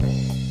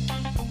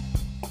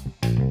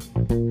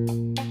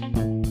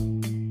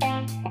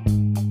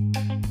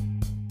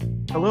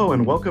Hello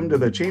and welcome to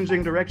the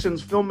Changing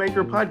Directions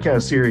Filmmaker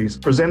Podcast Series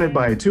presented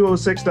by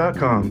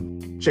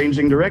 206.com.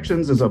 Changing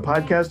Directions is a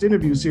podcast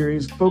interview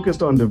series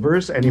focused on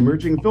diverse and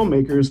emerging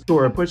filmmakers who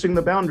are pushing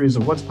the boundaries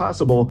of what's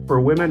possible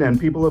for women and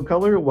people of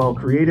color while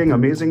creating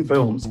amazing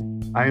films.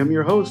 I am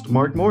your host,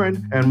 Mark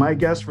Morin, and my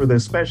guest for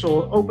this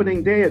special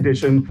opening day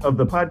edition of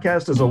the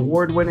podcast is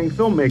award-winning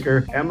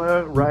filmmaker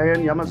Emma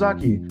Ryan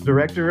Yamazaki,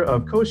 director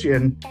of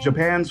Koshien,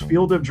 Japan's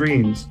Field of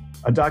Dreams,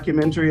 a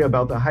documentary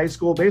about the high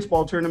school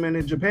baseball tournament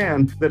in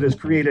Japan that has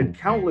created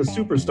countless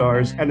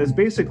superstars and is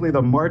basically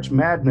the March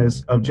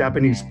Madness of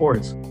Japanese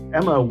sports.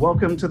 Emma,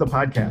 welcome to the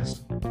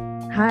podcast.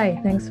 Hi,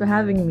 thanks for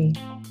having me.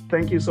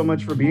 Thank you so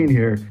much for being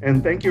here,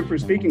 and thank you for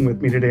speaking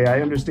with me today.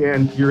 I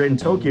understand you're in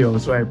Tokyo,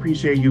 so I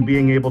appreciate you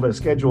being able to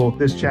schedule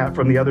this chat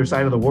from the other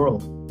side of the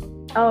world.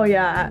 Oh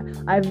yeah,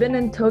 I've been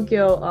in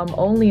Tokyo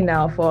only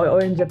now or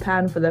in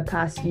Japan for the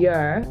past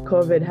year.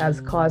 COVID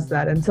has caused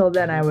that. Until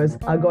then, I was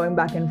going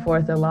back and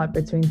forth a lot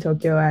between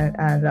Tokyo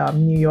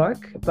and New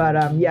York.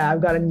 But yeah,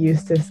 I've gotten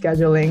used to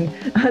scheduling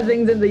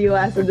things in the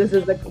US, and this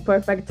is the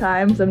perfect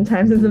time.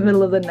 Sometimes in the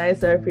middle of the night,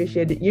 so I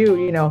appreciate you,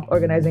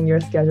 organizing your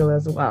schedule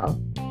as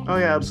well. Oh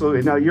yeah,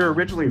 absolutely. Now, you're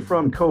originally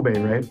from Kobe,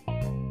 right?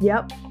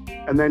 Yep.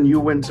 And then you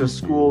went to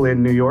school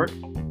in New York?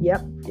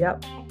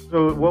 Yep.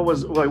 So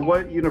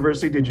what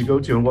university did you go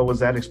to and what was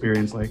that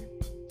experience like?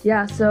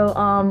 Yeah, so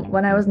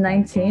when I was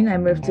 19, I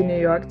moved to New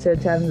York to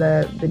attend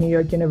the New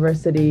York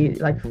University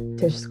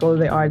Tisch School of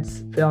the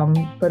Arts film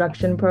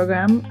production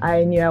program.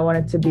 I knew I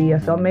wanted to be a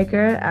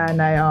filmmaker,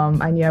 and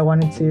I knew I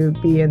wanted to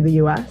be in the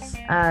US.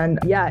 And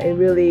yeah, it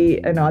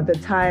really, at the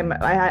time,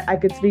 I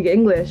could speak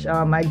English.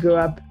 I grew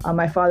up,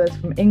 my father's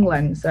from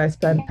England, so I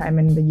spent time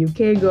in the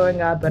UK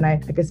growing up, and I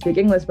could speak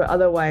English, but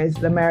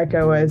otherwise,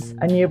 America was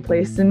a new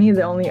place to me.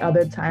 The only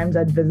other times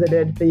I'd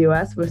visited the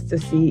US was to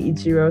see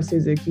Ichiro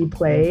Suzuki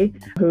play,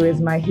 who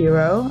is my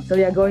hero. So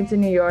yeah, going to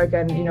New York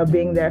and,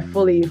 being there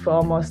fully for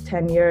almost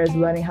 10 years,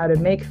 learning how to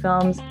make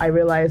films. I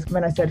realized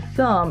when I said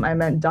film, I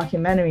meant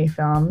documentary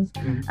films.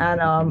 And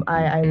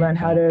I learned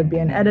how to be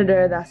an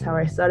editor. That's how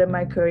I started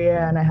my career.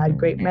 And I had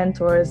great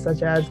mentors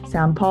such as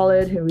Sam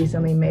Pollard, who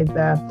recently made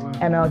the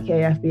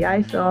MLK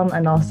FBI film,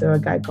 and also a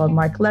guy called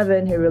Mark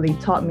Levin, who really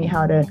taught me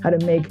how to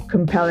make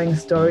compelling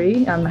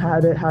story and how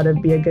to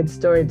be a good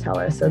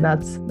storyteller. So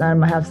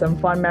I have some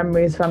fond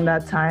memories from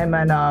that time.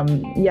 And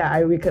I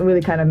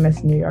really kind of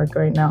miss New York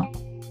right now.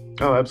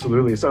 Oh,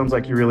 absolutely. Sounds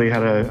like you really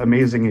had an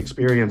amazing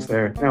experience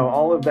there. Now,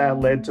 all of that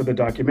led to the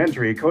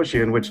documentary,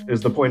 Koshien, which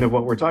is the point of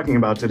what we're talking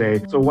about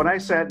today. So when I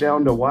sat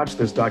down to watch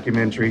this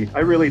documentary, I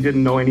really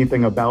didn't know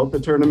anything about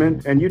the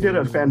tournament, and you did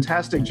a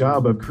fantastic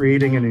job of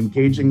creating an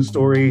engaging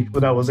story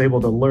that I was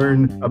able to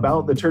learn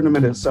about the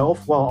tournament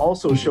itself, while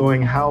also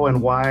showing how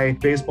and why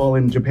baseball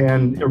in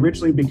Japan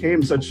originally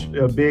became such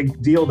a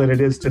big deal that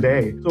it is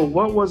today. So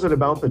what was it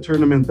about the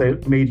tournament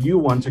that made you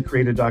want to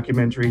create a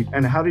documentary,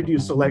 and how did you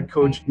select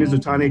Coach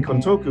Mizutani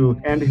Kontoku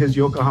and his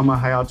Yokohama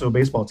Hayato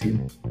baseball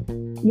team?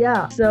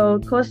 Yeah, so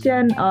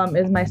Koshien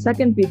is my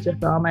second feature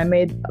film. I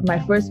made my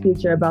first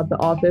feature about the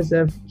authors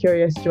of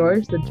Curious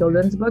George, the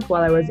children's book,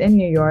 while I was in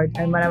New York.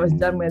 And when I was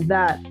done with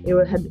that, it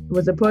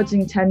was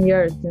approaching 10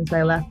 years since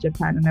I left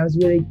Japan. And I was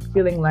really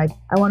feeling like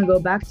I want to go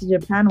back to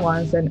Japan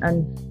once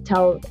and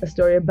tell a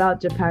story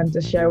about Japan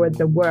to share with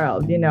the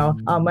world. When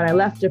I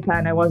left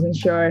Japan, I wasn't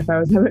sure if I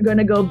was ever going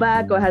to go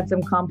back, or had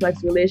some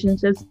complex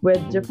relationships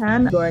with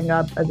Japan growing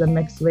up as a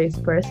mixed race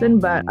person.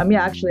 But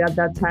actually at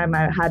that time,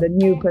 I had a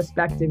new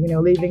perspective.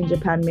 Leaving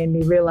Japan made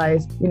me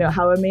realize,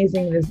 how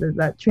amazing it is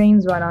that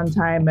trains run on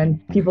time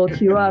and people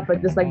queue up,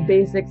 and just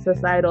basic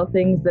societal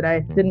things that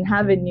I didn't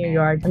have in New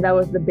York. And that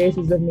was the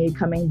basis of me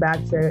coming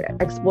back to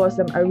explore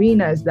some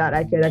arenas that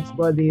I could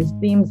explore these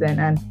themes in.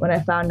 And when I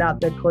found out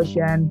that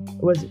Koshien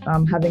was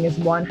having its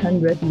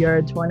 100th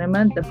year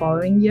tournament the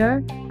following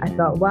year, I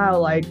thought,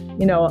 wow,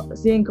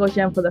 seeing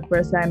Koshien for the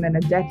first time in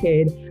a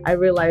decade, I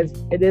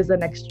realized it is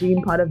an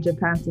extreme part of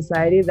Japan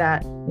society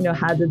that,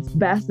 has its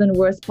best and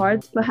worst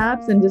parts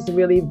perhaps, and just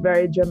really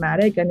very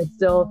dramatic. And it's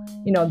still,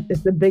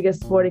 it's the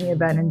biggest sporting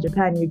event in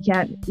Japan. You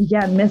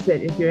can't miss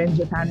it if you're in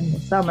Japan in the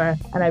summer.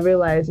 And I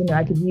realized,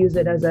 I could use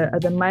it as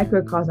a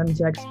microcosm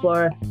to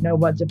explore,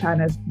 what Japan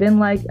has been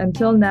like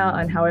until now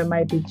and how it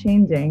might be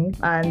changing.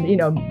 And,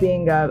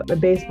 being a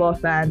baseball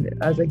fan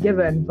as a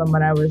given from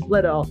when I was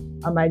little,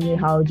 I knew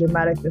how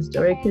dramatic the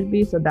story could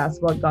be. So that's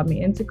what got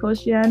me into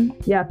Koshien.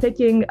 Yeah,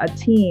 picking a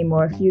team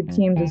or a few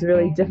teams is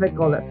really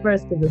difficult at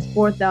first because there's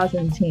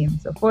 4,000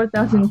 teams. So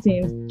 4,000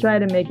 teams try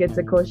to make it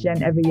to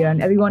Koshien every year,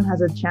 and everyone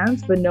has a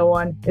chance, but no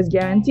one is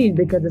guaranteed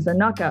because it's a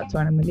knockout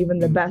tournament. Even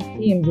the best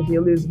teams, if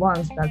you lose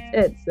once, that's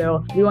it.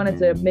 So we wanted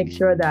to make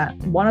sure that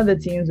one of the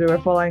teams we were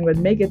following would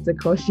make it to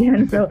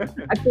Koshien. So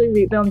actually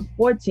we filmed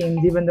 4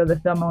 teams, even though the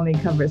film only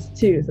covers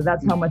 2. So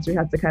that's how much we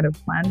had to kind of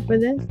plan for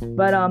this.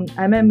 But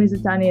I met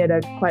Mizutani at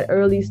a quite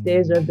early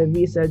stage of the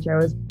research. I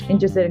was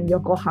interested in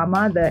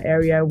Yokohama, the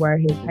area where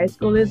his high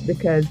school is,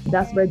 because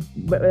that's where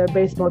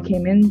baseball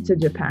came into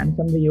Japan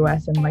from the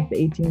US in the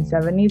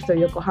 1870s. So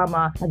Yokohama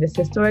Yokohama had this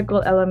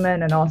historical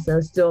element and also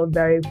still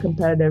very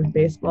competitive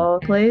baseball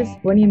plays.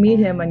 When you meet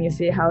him and you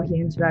see how he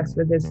interacts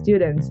with his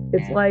students,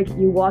 it's like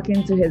you walk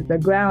into the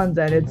grounds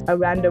and it's a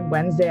random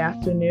Wednesday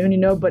afternoon,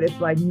 but it's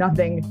like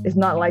nothing, it's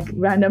not like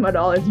random at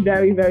all. It's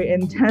very, very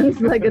intense.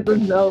 Like it's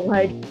as though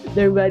like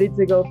they're ready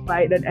to go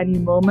fight at any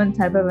moment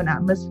type of an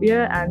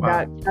atmosphere. And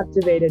that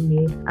captivated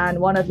me. And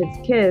one of his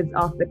kids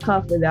off the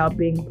cuff without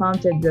being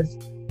prompted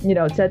just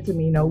said to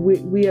me,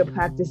 we are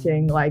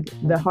practicing like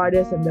the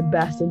hardest and the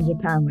best in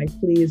Japan. Like,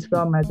 please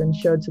film us and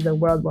show to the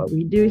world what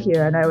we do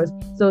here. And I was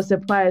so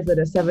surprised that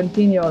a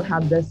 17-year-old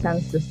had the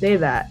sense to say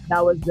that.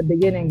 That was the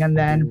beginning. And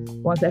then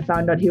once I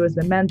found out he was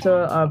the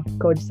mentor of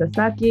Coach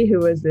Sasaki,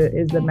 who is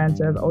the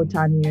mentor of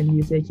Otani and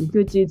Yusei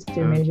Kikuchi,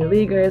 two major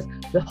leaguers,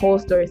 the whole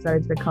story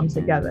started to come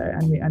together,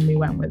 and we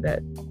went with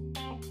it.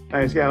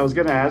 Nice. Yeah, I was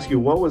going to ask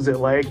you, what was it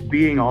like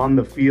being on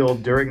the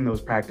field during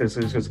those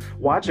practices? Because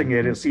watching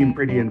it seemed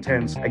pretty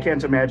intense. I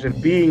can't imagine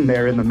being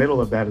there in the middle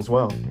of that as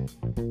well.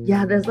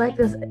 Yeah, there's like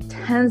this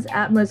tense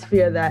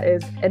atmosphere that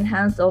is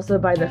enhanced also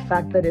by the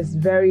fact that it's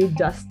very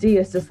dusty.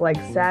 It's just like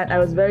sand. I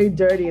was very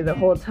dirty the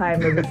whole time.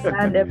 There was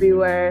sand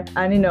everywhere.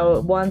 And,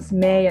 once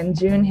May and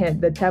June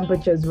hit, the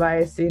temperatures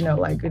rise,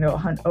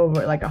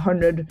 over like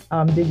 100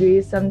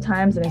 degrees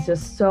sometimes. And it's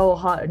just so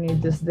hot and you're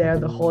just there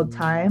the whole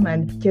time.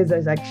 And kids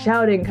are like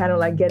shouting, kind of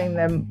like getting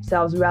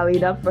themselves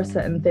rallied up for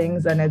certain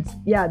things. And it's,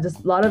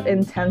 just a lot of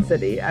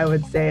intensity, I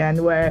would say.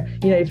 And where,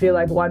 you feel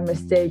like one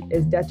mistake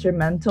is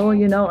detrimental,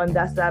 and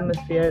that's the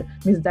atmosphere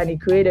Mizutani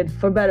created,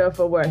 for better or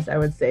for worse, I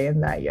would say, in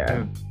that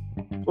year.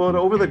 Yeah. Well, and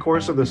over the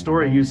course of the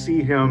story, you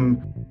see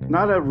him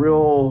not a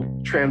real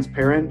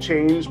transparent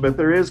change, but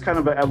there is kind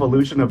of an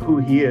evolution of who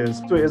he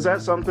is. So is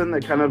that something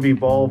that kind of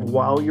evolved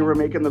while you were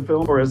making the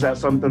film, or is that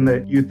something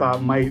that you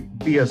thought might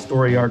be a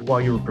story arc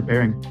while you were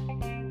preparing?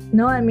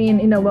 No, I mean,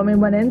 when we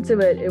went into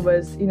it, it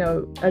was,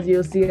 as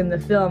you'll see in the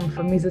film,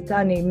 for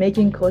Mizutani,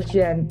 making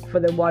Koshien for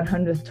the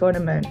 100th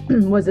tournament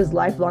was his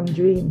lifelong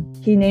dream.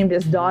 He named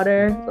his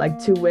daughter,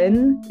 to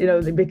win,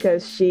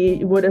 because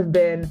she would have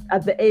been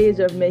at the age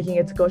of making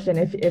it to Koshien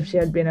if she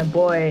had been a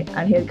boy.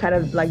 And he had kind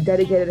of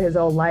dedicated his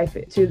whole life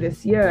to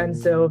this year. And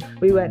so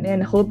we went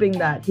in hoping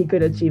that he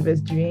could achieve his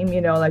dream, we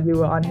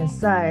were on his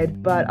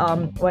side. But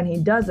when he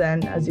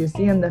doesn't, as you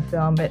see in the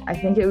film, I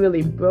think it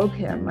really broke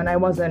him. And I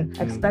wasn't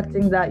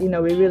expecting that.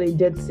 We really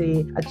did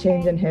see a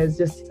change in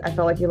I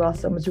felt like he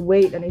lost so much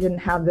weight and he didn't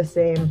have the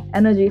same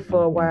energy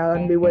for a while,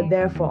 and we were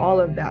there for all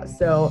of that.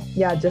 So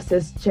yeah, just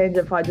his change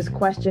of heart, just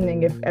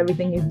questioning if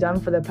everything he's done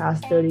for the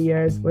past 30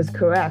 years was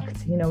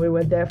correct. We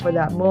were there for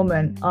that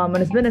moment. And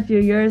it's been a few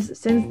years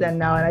since then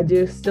now, and I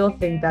do still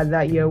think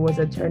that year was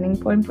a turning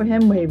point for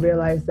him, where he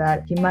realized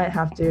that he might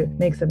have to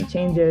make some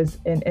changes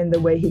in the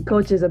way he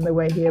coaches and the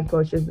way he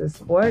approaches the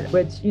sport,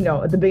 which,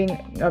 at the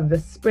beginning of the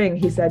spring,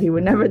 he said he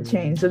would never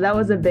change. So that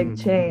was a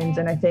big change.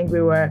 And I think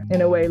we were, in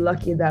a way,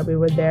 lucky that we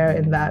were there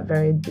in that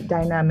very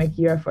dynamic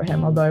year for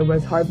him, although it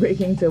was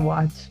heartbreaking to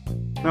watch.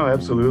 No,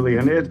 absolutely.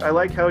 And I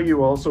like how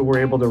you also were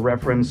able to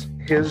reference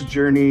his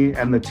journey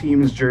and the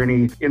team's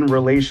journey in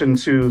relation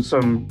to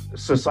some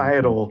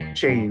societal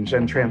change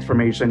and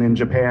transformation in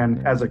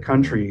Japan as a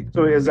country.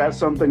 So is that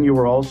something you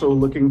were also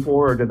looking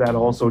for, or did that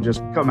also just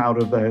come out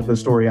of the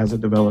story as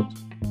it developed?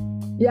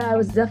 Yeah, I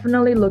was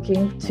definitely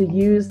looking to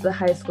use the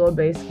high school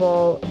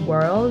baseball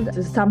world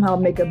to somehow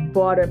make a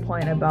broader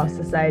point about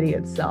society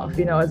itself.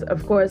 As,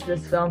 of course,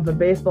 this film for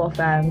baseball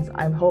fans,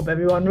 I hope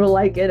everyone will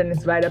like it and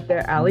it's right up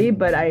their alley.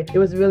 But it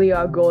was really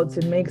our goal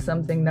to make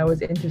something that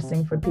was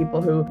interesting for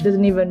people who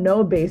doesn't even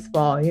know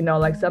baseball,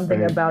 like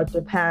something about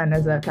Japan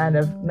as a kind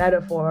of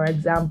metaphor or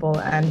example.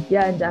 And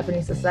yeah, in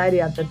Japanese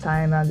society at the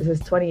time, this is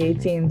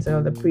 2018,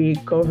 so the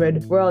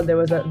pre-COVID world, there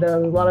was a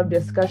lot of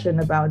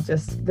discussion about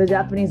just the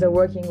Japanese are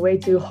working way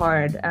too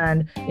hard,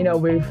 and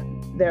we've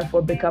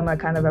therefore become a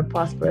kind of a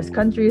prosperous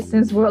country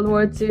since World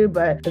War II,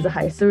 but there's a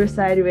high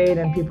suicide rate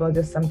and people are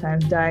just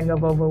sometimes dying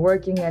of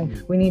overworking,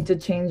 and we need to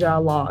change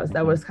our laws.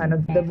 That was kind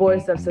of the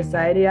voice of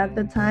society at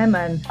the time,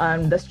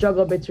 and the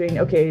struggle between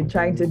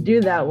trying to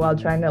do that while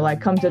trying to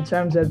come to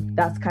terms with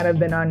that's kind of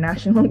been our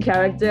national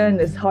character,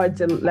 and it's hard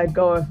to let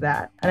go of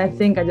that. And I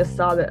think I just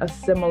saw a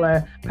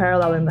similar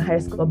parallel in the high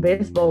school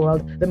baseball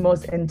world, the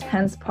most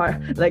intense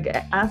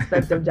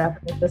aspect of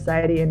Japanese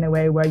society, in a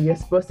way where you're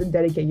supposed to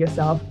dedicate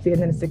yourself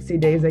 360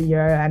 days a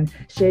year and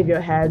shave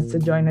your heads to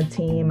join a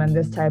team, and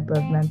this type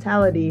of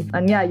mentality.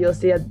 And yeah, you'll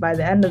see it by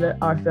the end of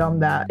our film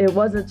that it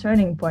was a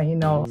turning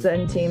point.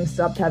 Certain teams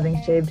stopped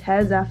having shaved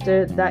heads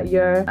after that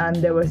year, and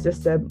there was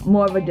just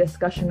more of a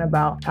discussion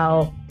about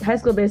how high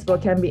school baseball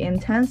can be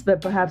intense,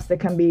 but perhaps there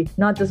can be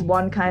not just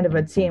one kind of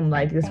a team.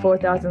 Like there's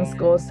 4,000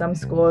 schools, some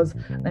schools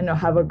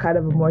have a kind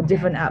of a more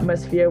different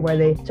atmosphere where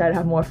they try to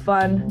have more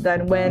fun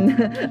than win,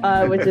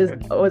 which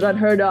was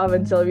unheard of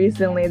until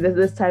recently. There's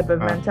this type of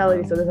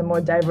mentality, so there's a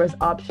more diverse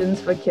was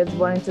options for kids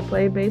wanting to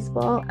play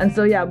baseball. And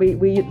so, yeah,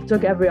 we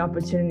took every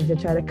opportunity to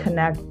try to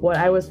connect what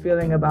I was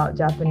feeling about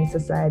Japanese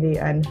society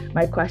and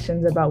my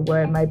questions about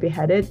where it might be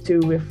headed to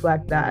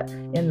reflect that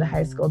in the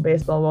high school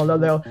baseball world.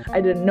 Although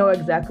I didn't know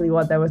exactly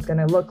what that was going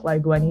to look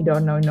like when you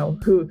don't know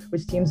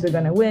which teams were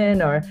going to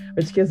win or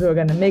which kids were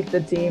going to make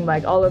the team.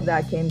 Like all of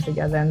that came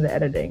together in the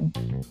editing.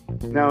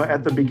 Now,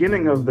 at the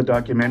beginning of the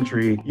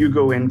documentary, you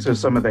go into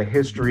some of the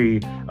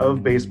history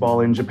of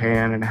baseball in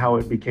Japan and how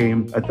it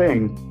became a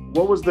thing.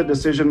 What was the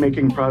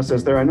decision-making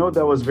process there? I know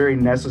that was very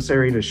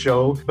necessary to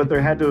show, but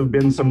there had to have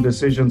been some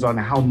decisions on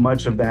how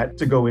much of that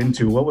to go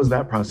into. What was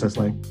that process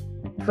like?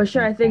 For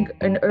sure, I think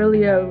in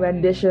earlier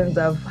renditions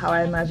of how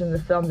I imagined the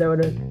film, there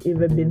would have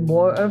even been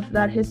more of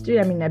that history.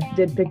 I mean, I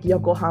did pick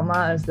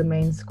Yokohama as the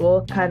main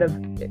school, kind of,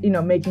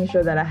 making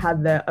sure that I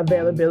had the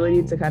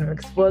availability to kind of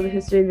explore the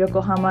history of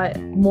Yokohama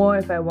more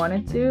if I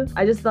wanted to.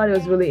 I just thought it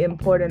was really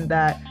important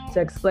to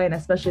explain,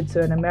 especially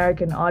to an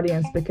American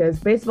audience, because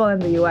baseball in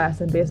the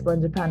US and baseball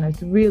in Japan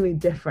is really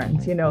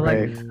different. Right.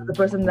 Like the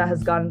person that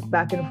has gone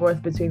back and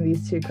forth between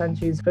these two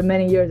countries for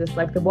many years, it's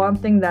like the one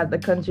thing that the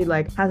country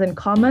has in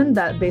common,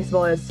 that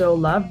baseball is so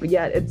loved, but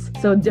yet it's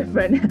so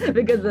different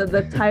because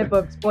the type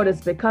of sport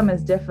it's become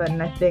is different.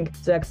 And I think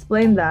to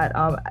explain that,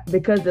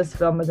 because this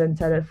film was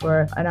intended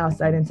for an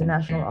outside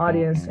international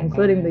audience,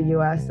 including the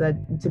US, that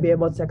to be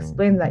able to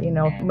explain that,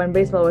 when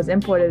baseball was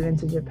imported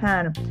into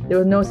Japan, there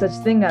was no such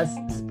thing as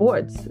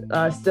sports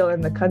still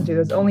in the country. There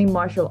was only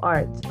martial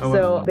arts.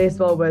 So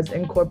baseball was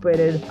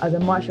incorporated as a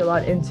martial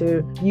art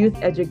into youth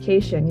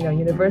education.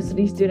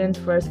 University students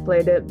first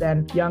played it,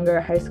 then younger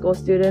high school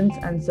students.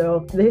 And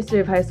so the history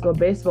of high school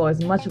baseball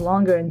is much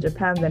longer in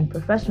Japan than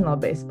professional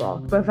baseball.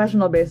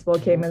 Professional baseball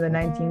came in the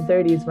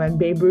 1930s when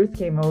Babe Ruth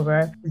came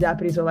over. The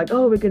Japanese were like,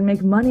 oh, we can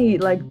make money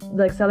like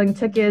selling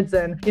tickets,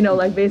 and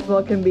like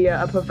baseball can be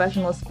a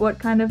professional sport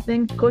kind of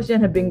thing. Koshien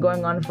had been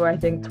going on for I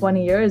think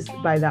 20 years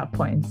by that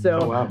point.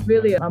 So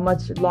really a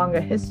much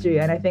longer history,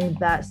 and I think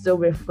that still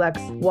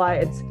reflects why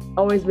it's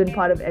always been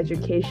part of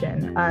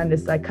education, and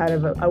it's like kind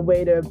of a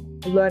way to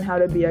learn how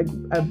to be a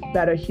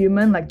better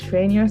human, like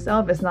train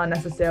yourself. It's not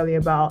necessarily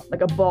about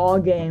like a ball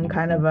game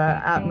kind of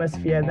a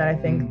atmosphere that I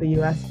think the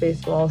US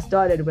baseball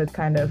started with,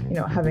 kind of,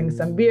 having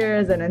some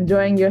beers and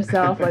enjoying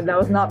yourself. Like that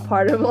was not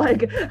part of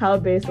like how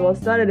baseball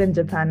started in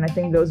Japan. I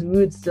think those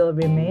roots still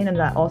remain, and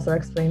that also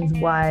explains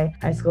why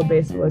high school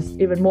baseball is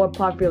even more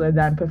popular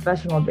than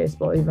professional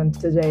baseball even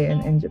today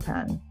in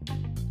Japan.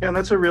 And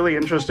that's a really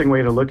interesting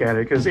way to look at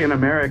it, because in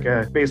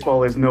America,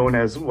 baseball is known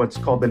as what's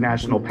called the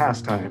national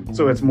pastime.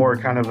 So it's more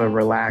kind of a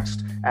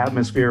relaxed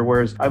atmosphere,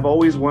 whereas I've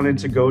always wanted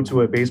to go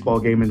to a baseball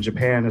game in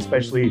Japan,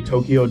 especially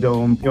Tokyo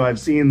Dome. I've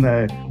seen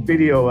the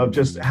video of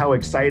just how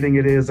exciting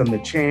it is and the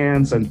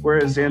chants, and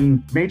whereas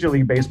in Major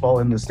League Baseball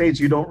in the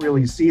States, you don't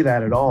really see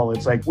that at all.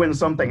 It's like when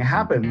something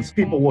happens,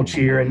 people will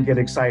cheer and get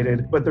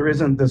excited, but there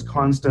isn't this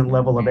constant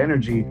level of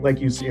energy like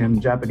you see in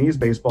Japanese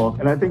baseball.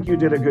 And I think you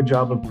did a good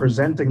job of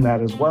presenting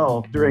that as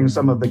well during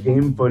some of the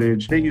game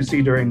footage that you see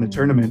during the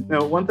tournament.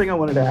 Now, one thing I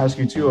wanted to ask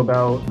you too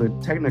about the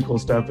technical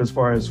stuff as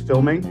far as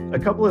filming, a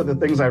couple of the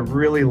things I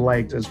really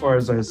liked as far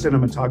as a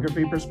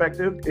cinematography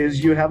perspective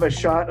is you have a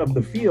shot of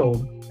the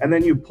field and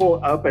then you pull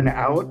up and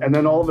out, and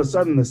then all of a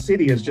sudden the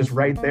city is just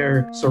right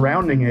there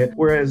surrounding it.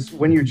 Whereas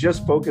when you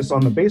just focus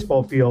on the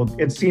baseball field,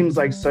 it seems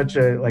like such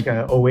a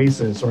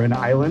oasis or an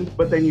island,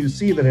 but then you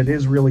see that it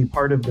is really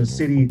part of the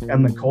city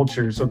and the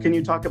culture. So can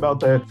you talk about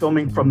the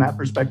filming from that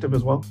perspective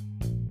as well?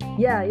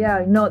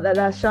 Yeah. No,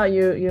 that shot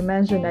you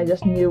mentioned, I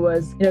just knew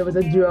it was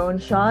a drone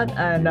shot,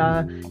 and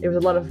it was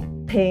a lot of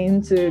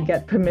pain to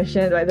get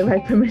permission, the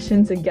right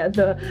permission to get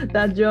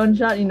that drone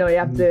shot. You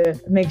have to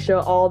make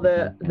sure all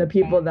the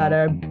people that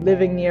are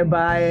living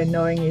nearby and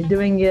knowing you're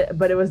doing it,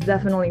 but it was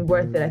definitely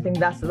worth it. I think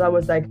that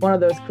was like one of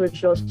those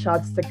crucial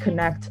shots to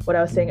connect what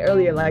I was saying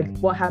earlier, like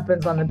what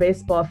happens on the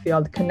baseball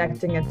field,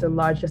 connecting it to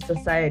larger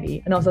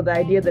society. And also the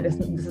idea that this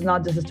is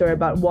not just a story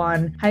about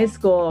one high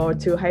school or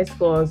two high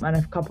schools and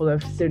a couple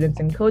of students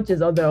and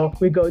coaches, although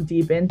we go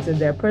deep into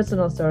their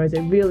personal stories.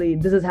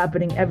 This is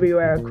happening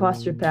everywhere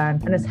across Japan,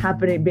 and it's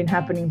been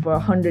happening for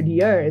 100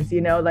 years,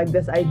 like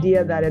this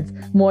idea that it's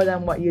more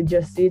than what you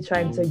just see,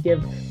 trying to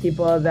give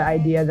people the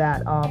idea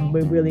that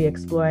we're really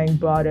exploring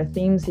broader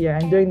themes here,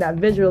 and doing that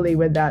visually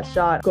with that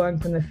shot, going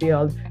from the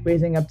field,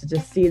 raising up to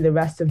just see the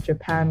rest of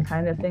Japan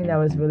kind of thing. That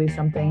was really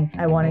something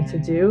I wanted to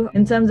do.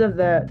 In terms of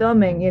the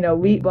filming,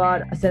 we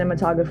brought a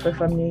cinematographer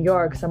from New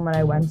York, someone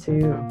I went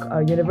to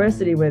a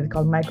university with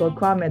called Michael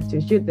Kwame,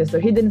 to shoot this. So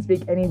he didn't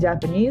speak any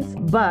Japanese,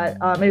 but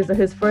it was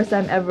his first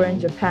time ever in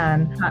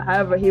Japan.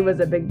 However, he was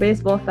a big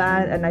baseball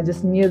fan, and I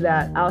just knew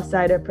that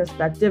outsider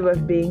perspective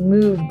of being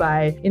moved by,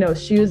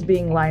 shoes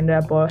being lined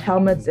up or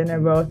helmets in a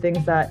row,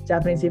 things that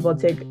Japanese people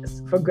take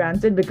for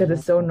granted because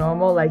it's so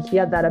normal. Like, he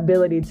had that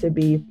ability to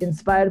be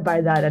inspired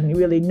by that and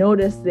really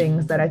notice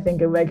things that I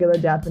think a regular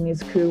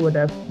Japanese crew would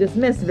have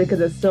dismissed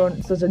because it's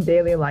such a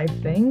daily life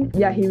thing.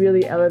 Yeah, he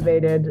really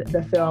elevated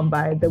the film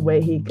by the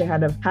way he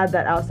kind of had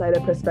that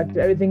outsider perspective.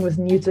 Everything was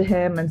new to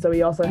him, and so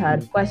he also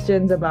had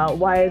questions about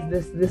why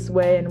is this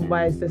way and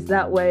why is this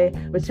that way,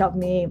 which helped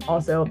me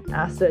also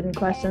ask certain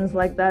questions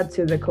like that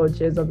to the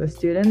coaches or the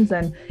students.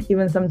 And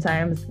even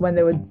sometimes when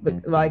they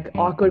would like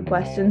awkward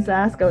questions to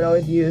ask, I would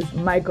always use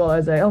Michael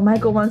as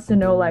Michael wants to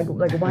know like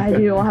why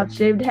do you all have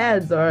shaved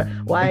heads, or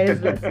why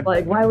is this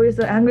like, why were you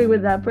so angry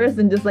with that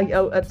person? Just like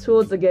a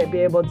tool to be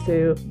able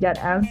to get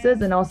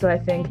answers. And also I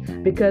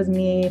think because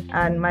me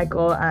and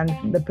Michael and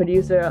the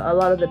producer, a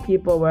lot of the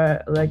people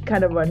were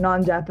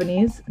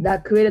non-Japanese,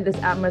 that created this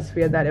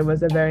atmosphere that it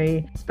was a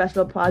very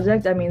special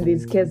project. I mean,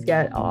 these kids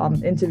get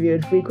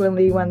interviewed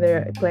frequently when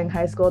they're playing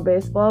high school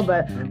baseball,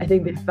 but I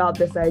think they felt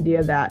this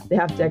idea that they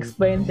have to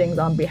explain things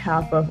on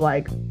behalf of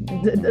like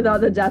the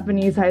other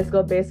Japanese high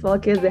school baseball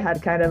kids. They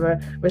had kind of a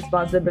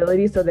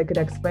responsibility so they could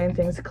explain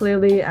things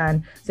clearly,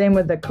 and same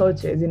with the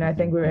coaches. I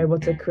think we were able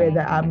to create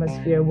that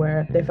atmosphere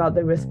where they felt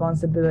the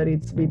responsibility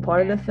to be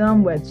part of the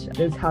film, which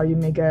is how you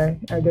make a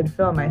good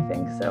film, I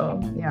think. So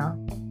yeah.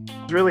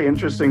 It's really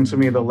interesting to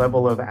me, the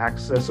level of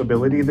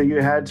accessibility that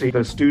you had to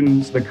the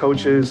students, the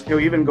coaches,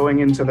 even going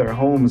into their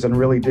homes and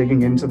really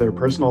digging into their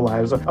personal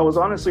lives. I was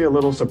honestly a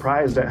little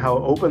surprised at how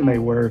open they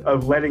were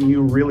of letting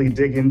you really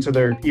dig into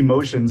their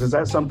emotions. Is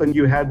that something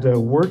you had to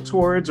work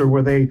towards, or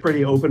were they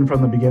pretty open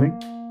from the beginning?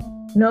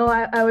 No,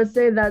 I would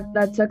say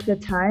that took the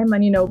time.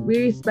 And,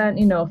 we spent,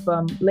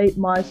 from late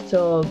March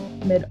till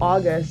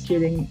mid-August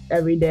shooting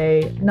every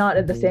day, not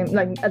at the same,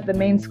 like at the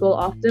main school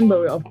often,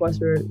 but of course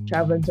we were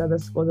traveling to other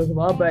schools as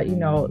well. But,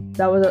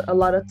 that was a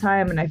lot of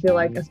time. And I feel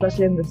like,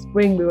 especially in the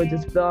spring, we would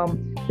just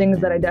film things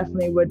that I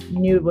definitely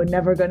knew were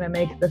never going to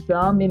make the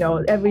film.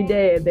 Every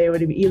day they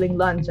would be eating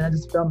lunch, and I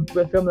just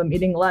would film them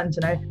eating lunch.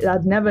 And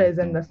that never is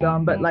in the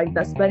film, but like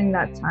that, spending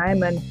that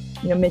time and,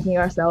 making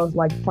ourselves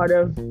like part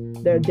of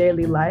their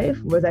daily life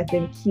was, I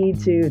think, key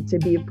to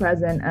be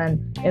present.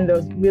 And in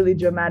those really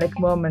dramatic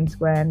moments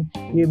when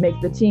you make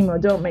the team or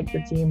don't make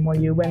the team, or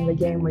you win the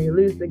game or you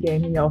lose the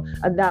game,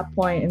 at that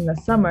point in the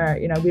summer,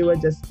 we were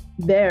just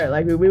there.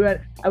 Like we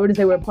were, I wouldn't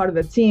say we're part of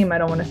the team, I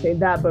don't want to say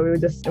that, but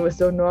it was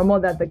so normal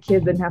that the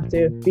kids didn't have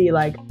to be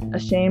like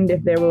ashamed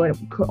if they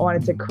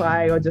wanted to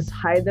cry or just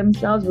hide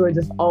themselves. We were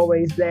just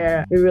always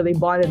there. We really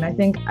bonded. And I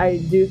think I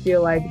do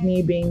feel like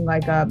me being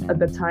like at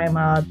the time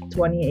a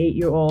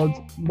 28-year-old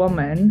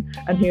woman,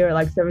 and here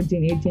like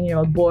 17,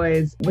 18-year-old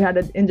boys, we had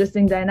an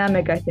interesting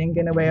dynamic, I think,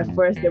 in a way. At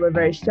first they were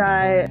very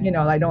shy,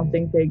 I don't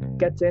think they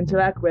get to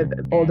interact with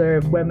older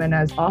women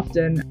as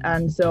often,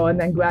 and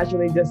then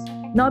gradually just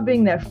not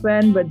being their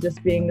friend, but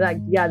just being like,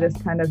 this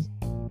kind of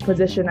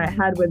position I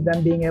had with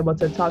them, being able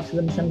to talk to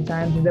them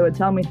sometimes, and they would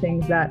tell me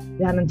things that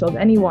they hadn't told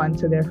anyone,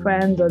 to their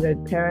friends or their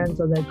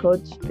parents or their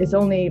coach. It's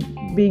only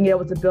being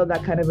able to build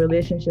that kind of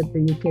relationship that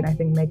you can, I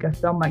think, make a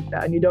film like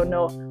that. And you don't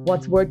know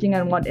what's working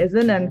and what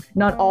isn't, and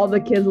not all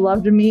the kids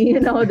loved me,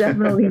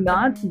 definitely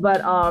not.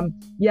 But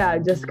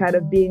just kind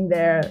of being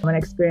there and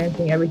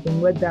experiencing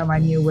everything with them, I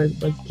knew was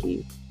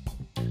key.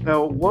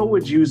 Now, what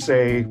would you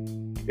say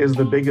is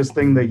the biggest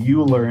thing that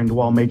you learned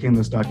while making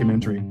this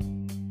documentary?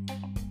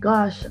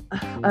 Gosh,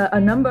 a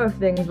number of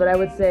things, but I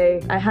would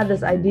say I had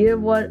this idea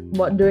of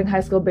what doing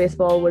high school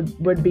baseball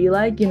would be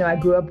like. I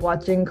grew up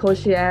watching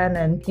Koshien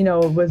and,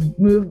 was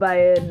moved by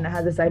it, and I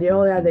had this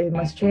idea, they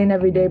must train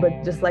every day,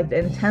 but just like the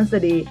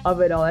intensity of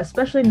it all,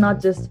 especially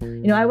not just,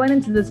 I went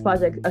into this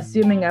project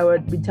assuming I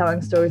would be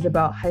telling stories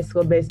about high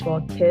school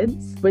baseball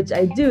kids, which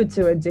I do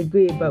to a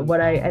degree, but what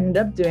I ended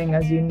up doing,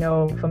 as you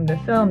know from the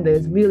film,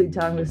 is really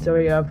telling the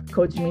story of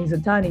Coach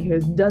Mizutani,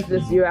 who does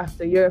this year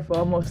after year for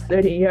almost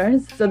 30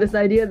 years. So this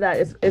idea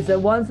that it's a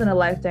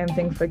once-in-a-lifetime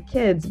thing for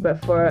kids,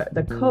 but for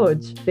the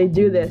coach, they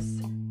do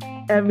this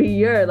every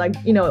year. Like,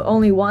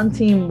 only one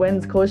team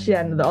wins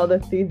Koshien, the other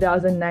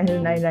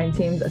 3,999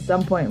 teams at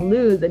some point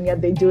lose, and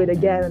yet they do it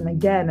again and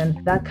again.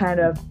 And that kind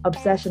of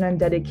obsession and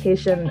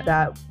dedication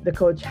that the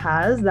coach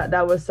has,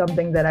 that was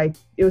something that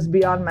it was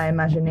beyond my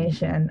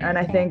imagination. And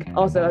I think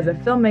also as a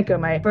filmmaker,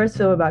 my first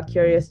film about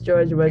Curious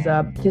George was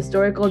a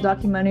historical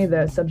documentary.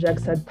 The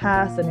subjects had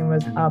passed, and it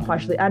was a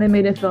partially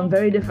animated film,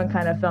 very different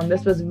kind of film.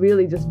 This was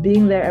really just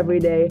being there every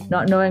day,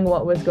 not knowing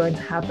what was going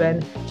to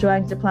happen,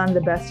 trying to plan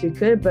the best you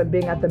could, but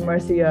being at the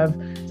mercy of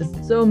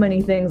just so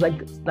many things,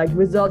 like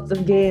results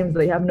of games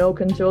that you have no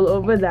control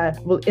over, that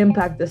will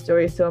impact the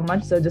story so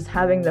much. So just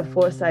having the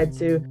foresight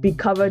to be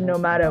covered no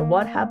matter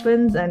what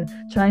happens, and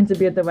trying to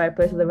be at the right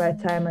place at the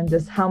right time, and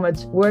just how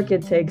much work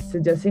it takes to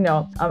just,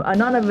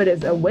 none of it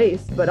is a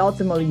waste, but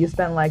ultimately you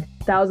spend like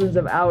thousands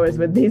of hours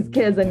with these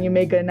kids and you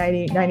make a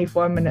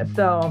 94-minute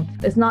film.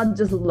 It's not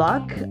just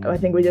luck. I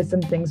think we did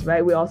some things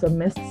right. We also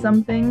missed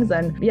some things.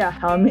 And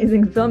how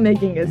amazing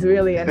filmmaking is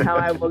really, and how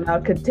I will now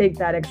could take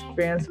that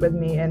experience with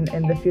me in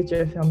the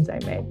future films I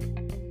make.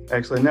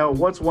 Excellent. Now,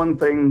 what's one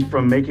thing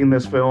from making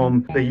this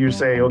film that you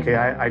say, okay,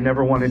 I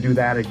never want to do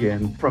that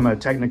again from a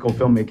technical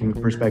filmmaking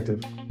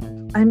perspective?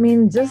 I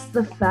mean, just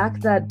the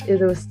fact that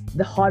it was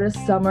the hottest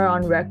summer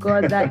on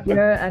record that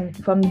year, and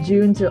from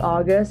June to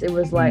August, it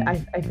was like,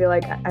 I feel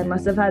like I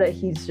must have had a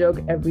heat stroke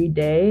every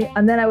day.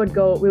 And then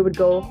we would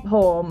go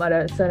home at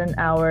a certain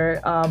hour.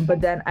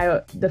 But then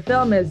the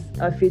film is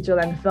a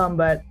feature-length film,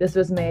 but this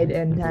was made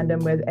in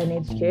tandem with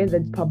NHK,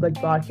 the public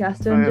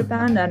broadcaster in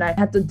Japan. And I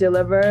had to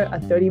deliver a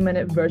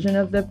 30-minute version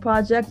of the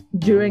project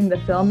during the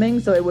filming.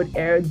 So it would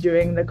air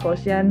during the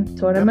Koshien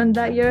tournament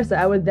that year. So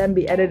I would then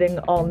be editing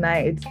all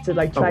night to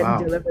like try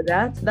to deliver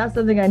that. So that's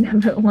something I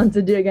never want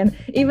to do again.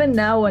 Even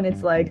now when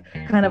it's like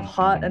kind of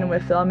hot and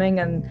we're filming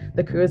and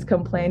the crew is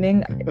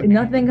complaining,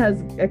 nothing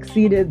has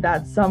exceeded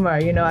that summer.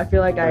 You know, I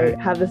feel like I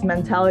have this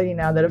mentality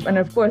now that, and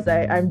of course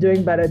I'm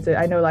doing better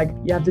I know like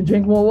you have to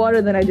drink more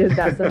water than I did.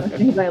 That's some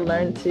things I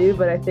learned too,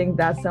 but I think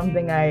that's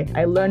something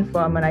I learned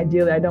from, and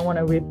ideally I don't want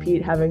to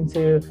repeat having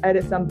to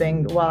edit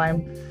something while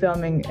I'm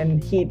filming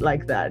in heat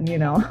like that, you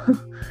know?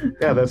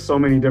 Yeah, there's so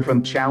many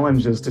different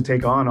challenges to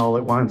take on all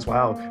at once.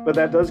 Wow. But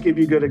that does give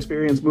you good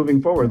experience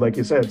moving forward, like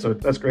you said. So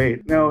that's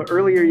great. Now,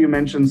 earlier you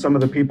mentioned some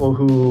of the people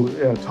who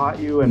taught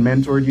you and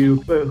mentored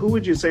you, but who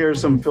would you say are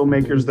some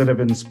filmmakers that have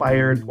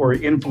inspired or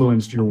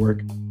influenced your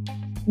work?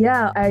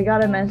 Yeah, I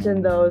gotta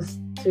mention those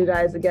two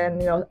guys again.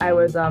 You know, I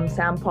was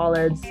Sam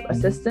Pollard's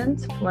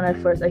assistant when I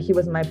first, he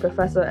was my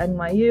professor at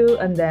NYU,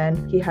 and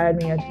then he hired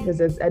me as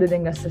his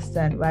editing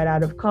assistant right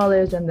out of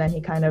college, and then he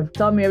kind of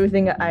taught me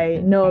everything I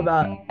know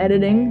about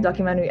editing,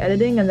 documentary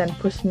editing, and then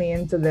pushed me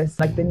into this,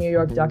 like the New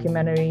York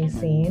documentary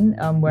scene,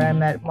 where I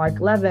met Mark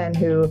Levin,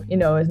 who, you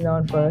know, is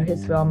known for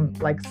his film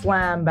like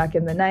Slam back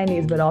in the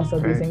 90s, but also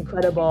these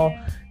incredible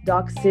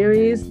doc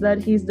series that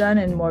he's done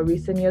in more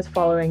recent years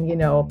following, you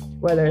know,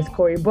 whether it's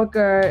Cory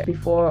Booker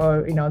before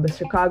or, you know, the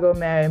Chicago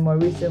Mayor, and more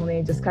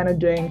recently just kind of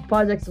doing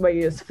projects where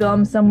you just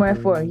film somewhere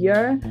for a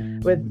year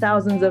with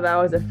thousands of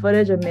hours of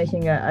footage and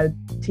making a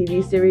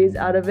TV series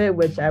out of it,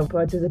 which I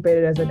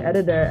participated as an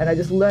editor. And I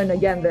just learned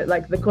again that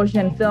like the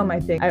Koshien film, I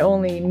think I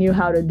only knew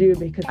how to do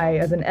because I,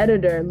 as an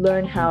editor,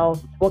 learned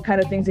what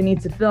kind of things you need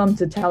to film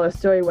to tell a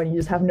story when you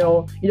just have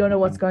you don't know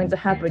what's going to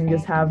happen. You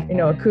just have, you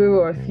know, a crew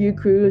or a few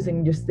crews, and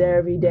you're just there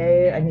every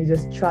day, and you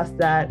just trust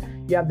that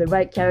you have the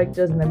right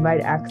characters and the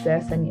right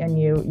access, and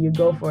you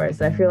go for it.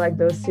 So I feel like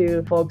those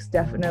two folks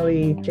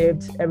definitely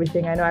shaped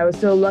everything I know. I was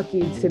so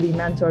lucky to be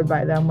mentored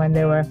by them when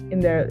they were in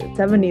their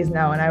 70s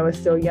now, and I was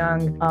still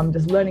young,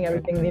 just learning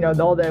everything, you know,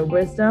 all their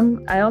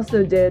wisdom. I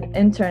also did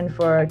intern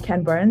for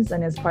Ken Burns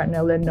and his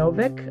partner Lynn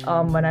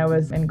Novick when I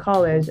was in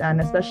college, and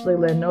especially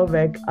Lynn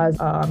Novick, as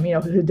you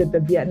know, who did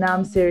the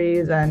Vietnam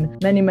series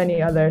and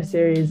many other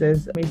series,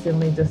 is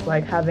recently just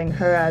like having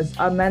her as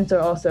a mentor.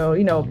 Also,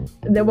 you know,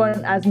 there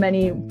weren't as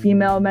many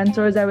female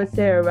mentors, I would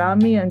say,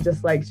 around me, and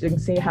just like you can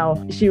see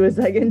how she was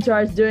like in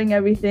charge doing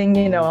everything,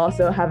 you know,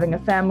 also having a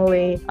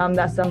family.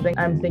 That's something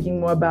I'm thinking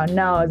more about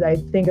now as I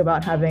think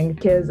about having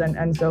kids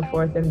and so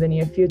forth in the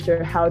near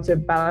future, how to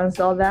balance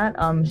all that.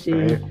 She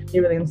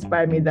really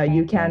inspired me that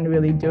you can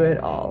really do it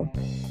all.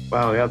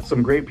 Wow, yeah,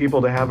 some great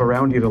people to have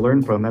around you to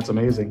learn from. That's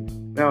amazing.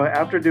 Now,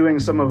 after doing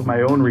some of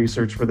my own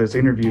research for this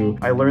interview,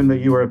 I learned that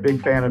you are a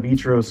big fan of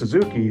Ichiro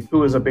Suzuki,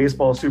 who is a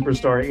baseball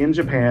superstar in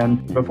Japan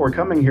before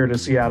coming here to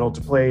Seattle to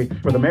play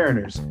for the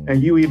Mariners.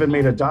 And you even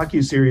made a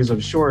docuseries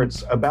of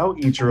shorts about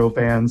Ichiro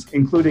fans,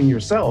 including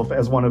yourself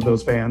as one of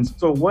those fans.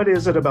 So what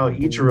is it about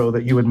Ichiro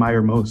that you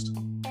admire most?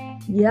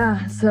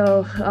 Yeah,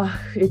 so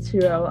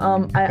Ichiro,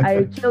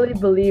 I truly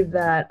believe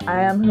that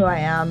I am who I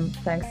am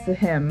thanks to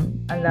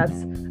him, and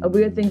that's a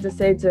weird thing to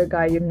say to a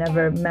guy you've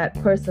never met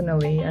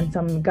personally, and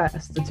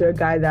to a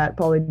guy that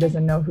probably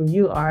doesn't know who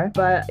you are.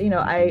 But you know,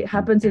 I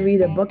happened to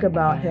read a book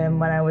about him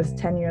when I was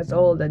 10 years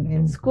old and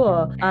in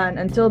school, and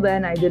until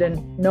then I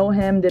didn't know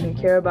him, didn't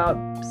care about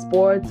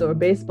sports or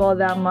baseball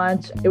that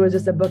much. It was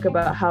just a book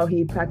about how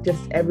he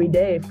practiced every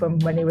day from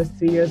when he was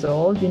 3 years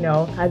old. You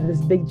know, had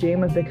this big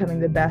dream of becoming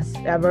the best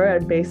ever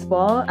at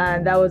baseball,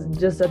 and that was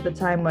just at the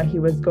time when he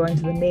was going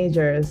to the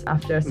majors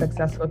after a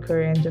successful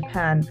career in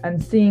Japan.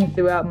 And seeing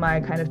throughout my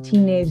kind of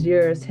teenage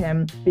years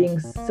him being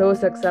so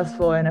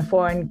successful in a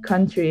foreign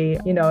country,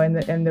 you know,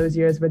 in those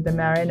years with the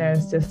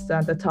Mariners, just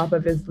at the top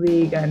of his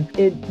league, and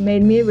it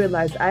made me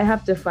realize I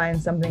have to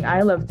find something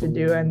I love to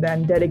do and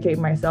then dedicate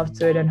myself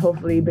to it and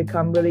hopefully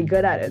become really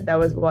good at it. That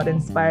was what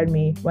inspired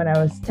me when I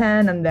was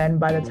 10, and then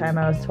by the time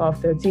I was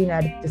 12, 13,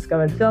 I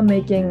discovered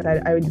filmmaking.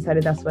 I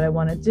decided that's what I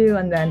want to do.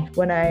 And then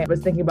when I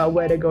was thinking about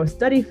where to go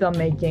study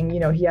filmmaking, you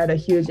know, he had a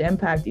huge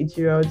impact,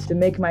 Ichiro, to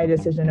make my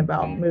decision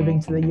about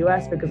moving to the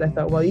US, because I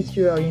thought, well,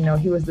 Ichiro, you know,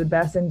 he was the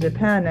best in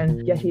Japan,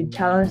 and yet he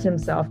challenged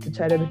himself to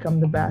try to become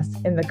the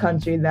best in the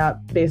country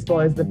that baseball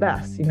is the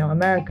best, you know,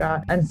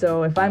 America. And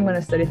so if I'm going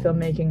to study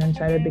filmmaking and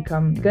try to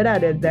become good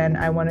at it, then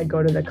I want to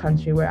go to the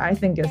country where I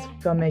think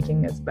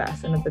filmmaking is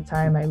best. And at the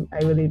time, I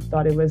really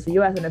thought it was the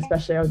US, and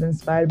especially I was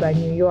inspired by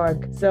New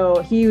York.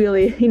 So he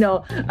really, you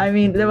know, I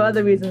mean, there were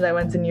other reasons I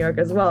went to New York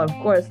as well, of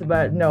course,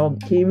 but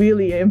he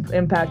really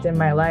impacted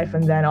my life.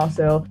 And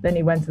then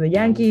he went to the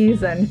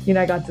Yankees, and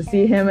I got to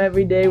see him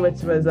every day,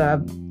 which was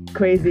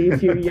crazy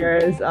few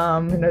years. It's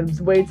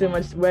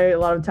a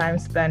lot of time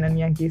spent in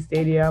Yankee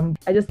Stadium.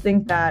 I just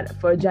think that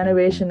for a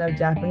generation of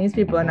Japanese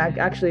people, and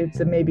actually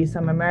to maybe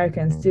some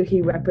Americans too,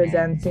 he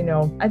represents,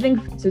 I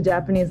think to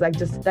Japanese, like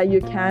just that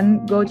you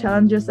can go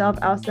challenge yourself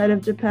outside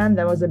of Japan.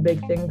 That was a big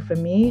thing for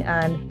me,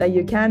 and that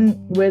you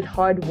can, with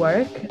hard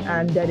work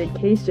and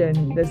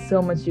dedication, there's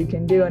so much you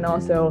can do. And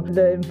also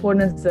the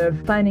importance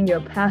of finding your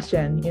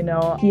passion.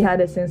 He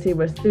had it since he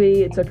was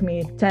 3. It took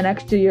me 10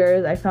 extra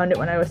years. I found it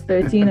when I was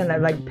 13, and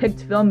I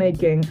picked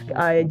filmmaking.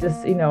 I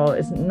just,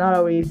 it's not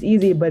always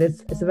easy, but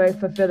it's a very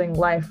fulfilling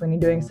life when you're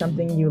doing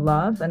something you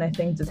love. And I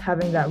think just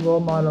having that role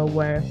model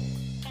where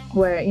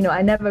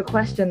I never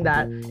questioned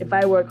that if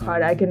I work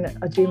hard, I can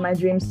achieve my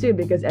dreams too,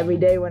 because every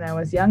day when I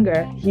was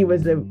younger, he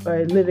was a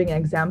living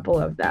example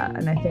of that.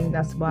 And I think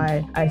that's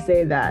why I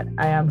say that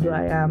I am who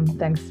I am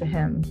thanks to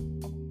him.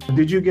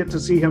 Did you get to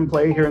see him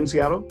play here in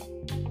Seattle?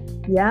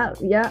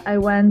 Yeah, I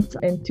went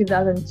in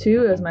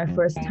 2002. It was my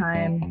first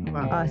time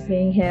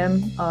seeing him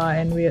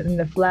in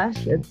the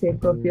flesh at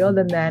Safeco Field,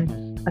 and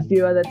then a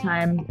few other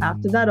times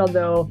after that,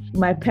 although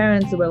my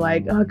parents were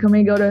like, oh, can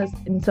we go to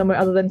somewhere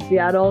other than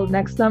Seattle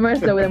next summer?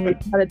 So then we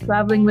started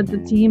traveling with the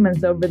team, and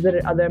so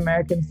visited other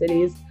American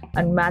cities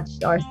and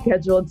matched our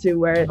schedule to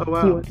where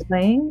he was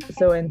playing.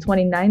 So in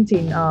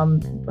 2019,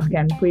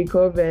 again,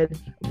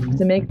 pre-COVID,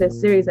 to make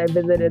this series, I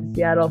visited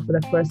Seattle for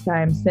the first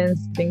time since,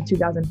 I think,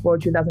 2004,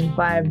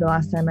 2005, the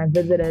last time I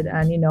visited.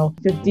 And,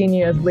 15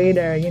 years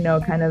later,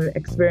 kind of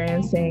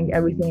experiencing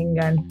everything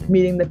and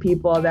meeting the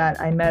people that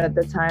I met at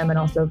the time, and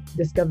also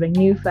discovering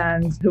new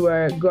fans who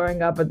were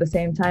growing up at the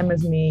same time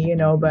as me,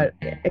 but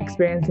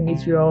experiencing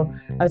Ichiro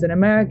as an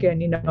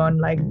American, and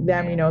like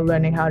them,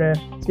 learning how to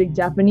speak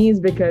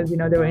Japanese because,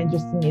 they were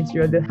interested in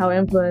Ichiro, how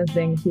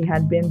influencing he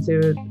had been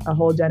to a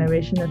whole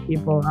generation of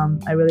people.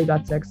 I really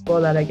got to explore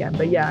that again.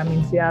 But yeah,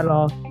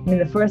 Seattle,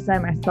 the first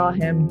time I saw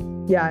him,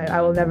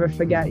 I will never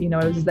forget, it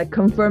was just like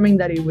confirming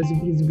that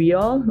he's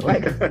real.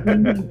 Like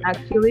seeing him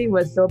actually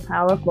was so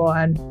powerful.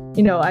 And,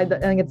 I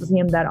didn't get to see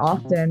him that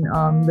often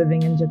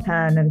living in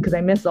Japan. And because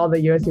I missed all the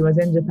years he was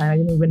in Japan, I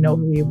didn't even know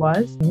who he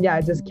was. Yeah,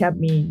 it just kept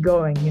me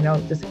going,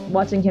 just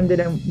watching him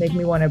didn't make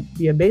me want to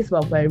be a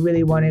baseball player. It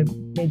really wanted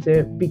me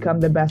to become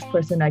the best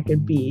person I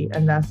could be.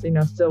 And that's,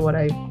 still what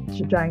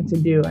I'm trying to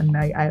do. And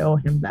I owe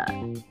him that.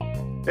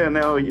 And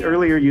now,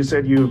 earlier you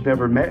said you've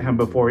never met him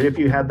before. If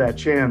you had that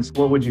chance,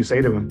 what would you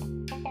say to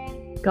him?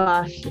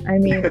 Gosh, I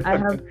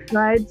have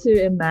tried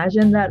to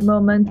imagine that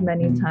moment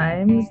many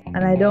times,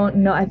 and I don't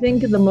know. I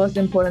think the most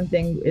important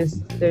thing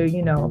is to,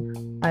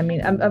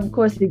 of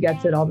course he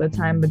gets it all the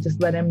time, but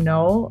just let him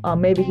know.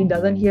 Maybe he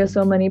doesn't hear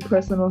so many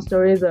personal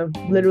stories of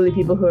literally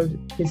people who have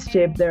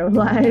shaped their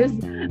lives.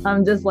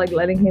 Just like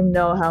letting him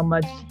know how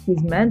much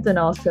he's meant, and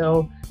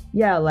also,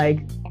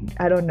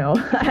 I don't know.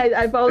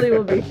 I probably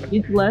will be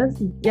speechless.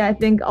 Yeah, I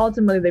think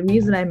ultimately the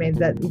reason I made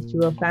that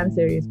Ichiro fan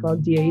series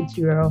called Dear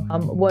Ichiro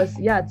was,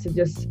 to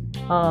just,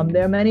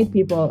 there are many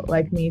people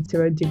like me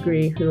to a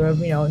degree who have,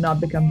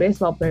 not become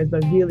baseball players,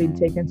 but really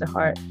taken to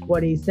heart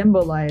what he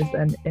symbolized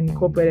and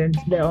incorporated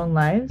into their own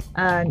lives.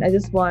 And I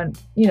just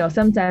want,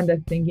 sometimes I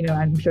think,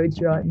 I'm sure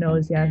Ichiro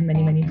knows he has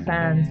many, many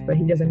fans, but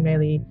he doesn't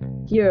really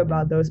hear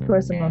about those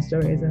personal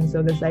stories. And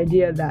so this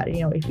idea that,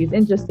 if he's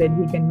interested,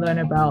 he can learn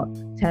about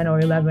 10 or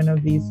 11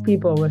 of these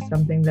people was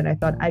something that I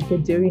thought I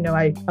could do.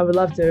 I would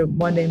love to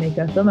one day make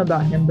a film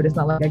about him, but it's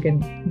not like I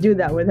can do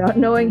that without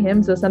knowing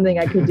him. So something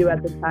I could do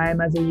at the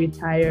time as he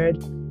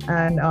retired.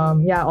 And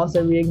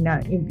also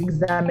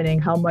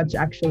examining how much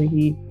actually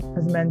he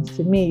has meant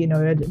to me.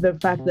 The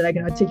fact that I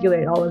can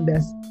articulate all of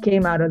this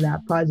came out of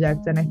that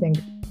project. And I think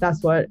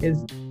that's what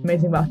is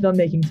amazing about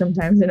filmmaking.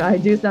 Sometimes, I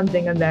do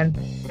something and then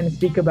kind of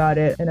speak about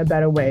it in a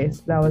better way.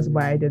 So that was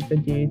why I did the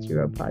Dear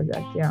Ichiro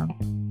project. Yeah.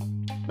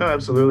 No,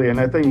 absolutely. And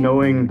I think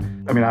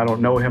I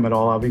don't know him at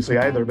all, obviously,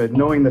 either, but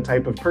knowing the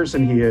type of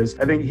person he is,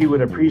 I think he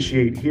would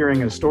appreciate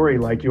hearing a story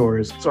like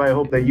yours. So I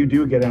hope that you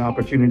do get an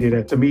opportunity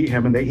to meet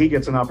him, and that he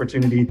gets an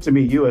opportunity to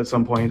meet you at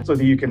some point so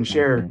that you can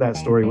share that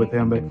story with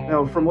him.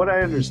 But from what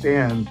I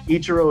understand,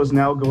 Ichiro is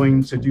now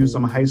going to do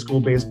some high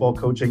school baseball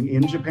coaching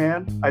in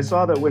Japan. I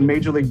saw that when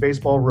Major League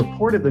Baseball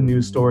reported the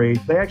news story,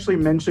 they actually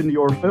mentioned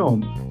your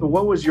film. So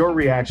what was your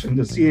reaction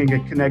to seeing a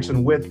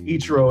connection with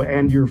Ichiro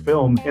and your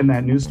film in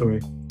that news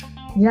story?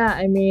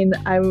 Yeah,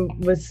 I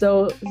was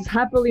so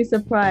happily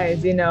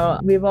surprised.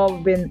 We've all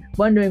been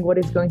wondering what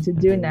he's going to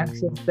do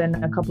next. It's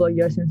been a couple of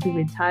years since he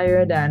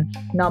retired and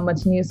not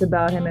much news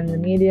about him in the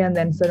media. And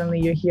then suddenly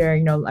you hear,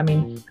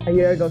 a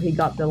year ago he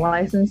got the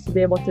license to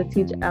be able to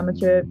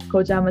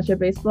coach amateur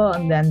baseball.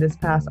 And then this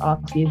past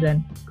off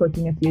season,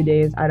 coaching a few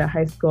days out of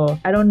high school.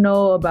 I don't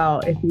know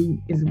about if he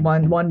is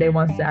one day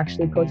wants to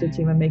actually coach a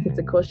team and make it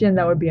to Koshien.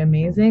 That would be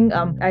amazing.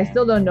 I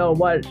still don't know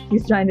what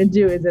he's trying to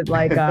do. Is it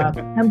like a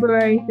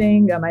temporary thing?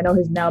 training. I know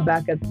he's now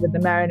back with the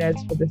Mariners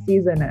for the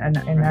season and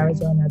in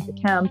Arizona at the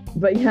camp.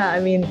 But yeah, I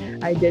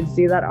mean, I did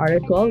see that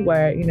article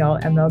where,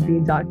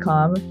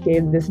 MLB.com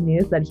gave this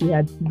news that he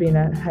had been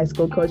a high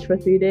school coach for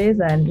 3 days,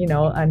 and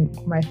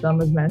my film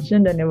was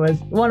mentioned, and it was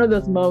one of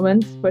those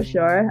moments for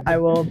sure I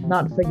will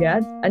not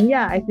forget. And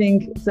yeah, I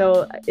think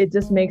so. It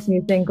just makes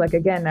me think, like,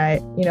 again, I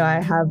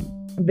have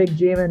a big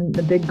dream and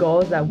the big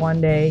goal is that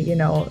one day,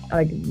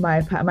 like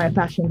my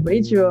passion for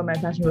Ichiro and my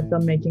passion for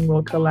filmmaking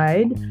will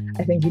collide.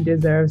 I think he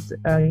deserves,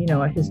 a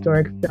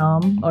historic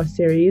film or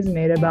series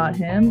made about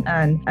him.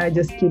 And I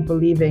just keep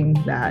believing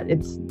that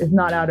it's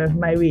not out of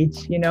my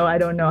reach. I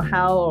don't know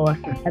how or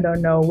I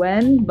don't know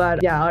when,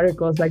 but yeah,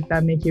 articles like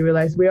that make you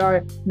realize we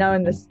are now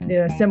in this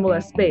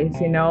similar space.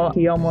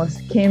 He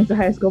almost came to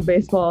high school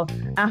baseball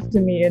after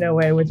me in a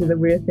way, which is a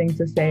weird thing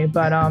to say.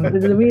 But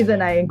the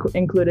reason I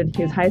included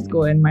his high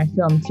school in my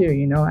film too.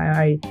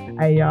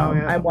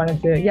 I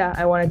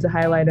wanted to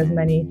highlight as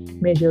many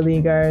major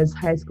leaguers,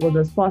 high schools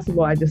as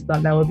possible. I just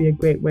thought that would be a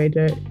great way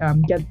to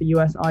get the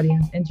U.S.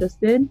 audience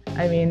interested.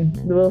 I mean,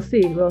 we'll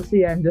see.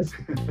 I'm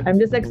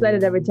just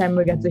excited every time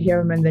we get to hear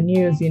him in the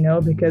news,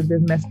 because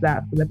we've missed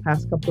that for the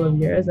past couple of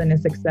years, and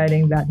it's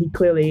exciting that he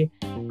clearly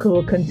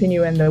will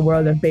continue in the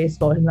world of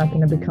baseball. He's not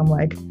going to become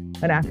like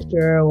an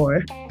actor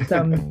or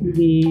some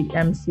TV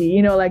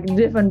MC, like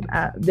different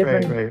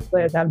right.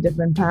 players have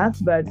different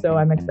paths, but so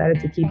I'm excited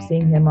to keep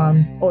seeing him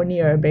on or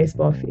near a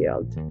baseball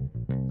field.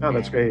 Oh,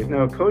 that's great.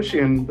 Now,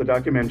 Koshien, the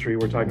documentary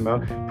we're talking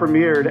about,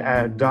 premiered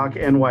at Doc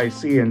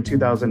NYC in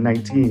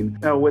 2019.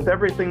 Now, with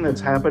everything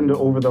that's happened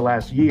over the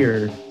last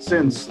year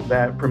since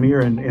that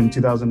premiere in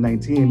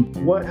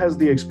 2019, what has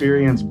the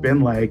experience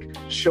been like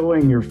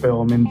showing your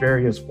film in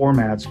various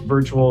formats,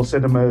 virtual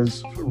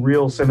cinemas,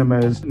 real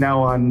cinemas,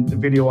 now on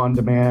video on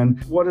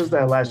demand? What has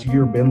that last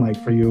year been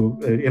like for you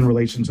in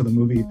relation to the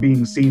movie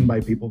being seen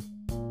by people?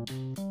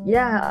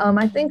 Yeah,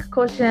 I think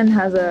Koshien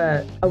has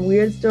a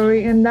weird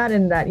story in that,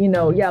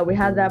 we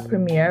had that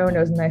premiere and it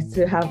was nice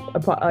to have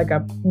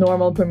a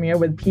normal premiere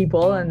with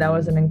people, and that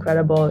was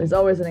it's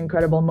always an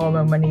incredible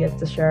moment when you get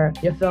to share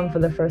your film for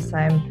the first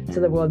time to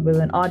the world with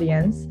an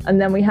audience.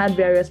 And then we had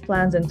various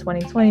plans in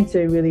 2020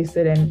 to release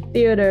it in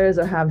theaters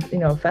or have,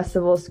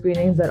 festival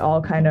screenings that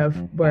all kind of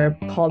were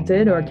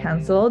halted or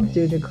canceled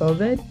due to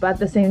COVID. But at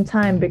the same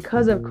time,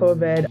 because of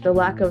COVID, the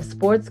lack of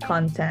sports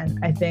content,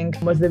 I think,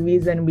 was the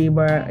reason we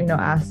were,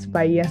 asked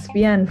by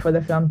ESPN for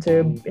the film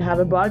to have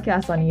a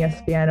broadcast on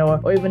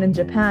ESPN or even in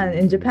Japan.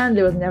 In Japan,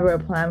 there was never a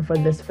plan for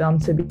this film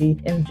to be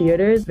in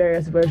theaters.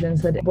 Various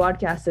versions had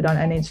broadcasted on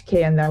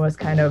NHK, and that was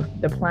kind of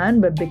the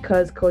plan. But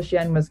because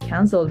Koshien was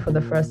canceled for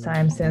the first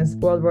time since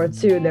World War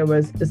II, there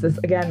was just this,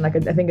 again, I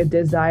think a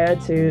desire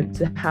to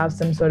have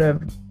some sort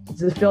of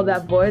to fill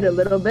that void a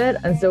little bit.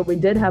 And so we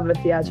did have a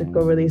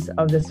theatrical release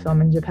of this film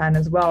in Japan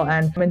as well.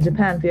 And in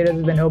Japan, theaters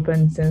have been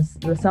open since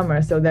the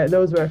summer. So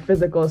those were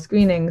physical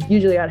screenings,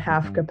 usually at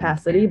half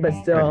capacity, but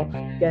still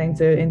getting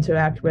to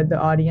interact with the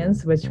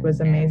audience, which was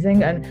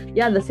amazing. And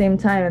yeah, at the same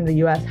time in the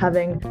US,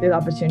 having the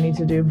opportunity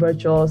to do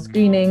virtual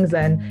screenings.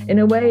 And in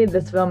a way,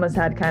 this film has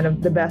had kind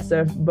of the best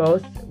of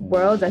both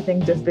worlds. I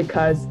think just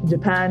because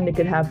Japan, they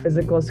could have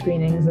physical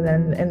screenings, and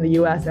then in the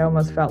US, I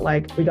almost felt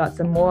like we got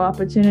some more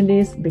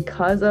opportunities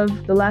because of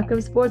the lack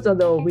of sports,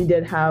 although we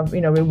did have,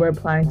 we were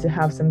planning to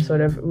have some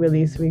sort of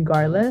release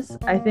regardless.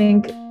 I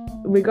think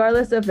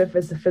regardless of if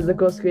it's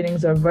physical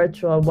screenings or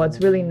virtual, what's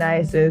really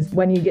nice is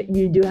when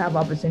you do have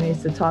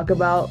opportunities to talk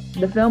about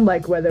the film,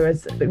 like whether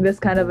it's this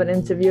kind of an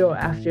interview or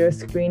after a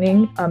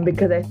screening,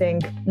 because I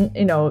think,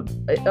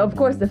 of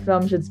course the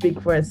film should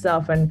speak for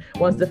itself, and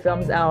once the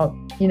film's out,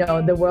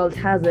 the world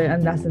has it,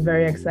 and that's a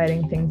very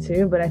exciting thing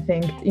too. But I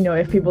think,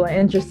 if people are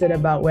interested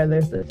about whether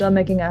it's the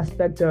filmmaking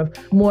aspect or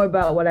more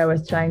about what I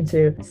was trying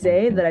to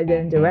say that I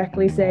didn't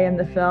directly say in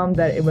the film,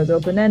 that it was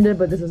open-ended,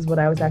 but this is what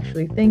I was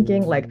actually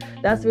thinking, like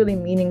that's really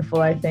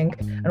meaningful, I think,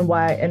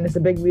 and it's a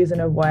big reason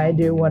of why I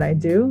do what I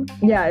do.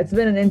 Yeah, it's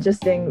been an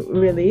interesting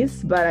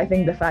release, but I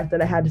think the fact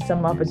that I had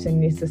some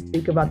opportunities to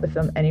speak about the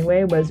film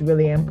anyway was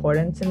really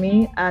important to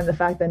me. And the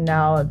fact that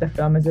now the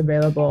film is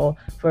available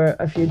for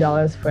a few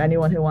dollars for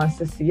anyone who wants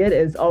to see it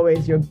is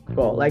always your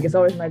goal. Like, it's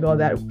always my goal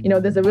that,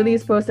 there's a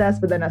release process,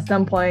 but then at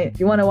some point, if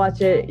you want to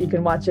watch it, you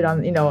can watch it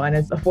on, and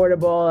it's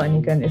affordable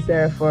and it's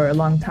there for a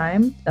long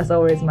time. That's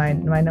always my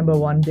number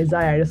one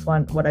desire. I just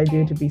want what I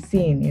do to be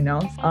seen,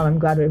 I'm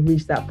glad we've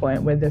reached that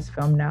point with this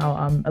film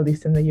now, at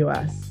least in the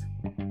US.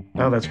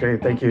 Oh, that's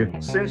great. Thank you.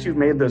 Since you've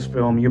made this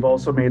film, you've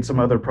also made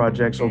some other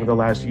projects over the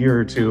last year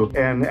or two.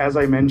 And as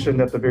I mentioned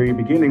at the very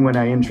beginning when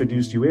I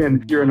introduced you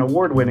in, you're an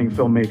award-winning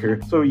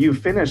filmmaker. So you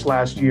finished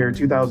last year,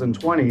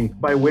 2020,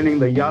 by winning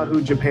the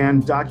Yahoo Japan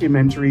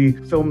Documentary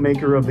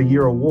Filmmaker of the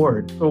Year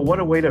award. So what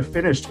a way to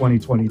finish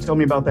 2020. Tell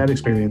me about that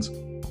experience.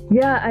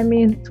 Yeah,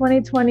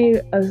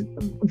 2020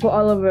 for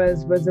all of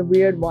us was a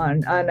weird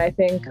one. And I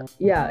think,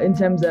 in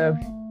terms of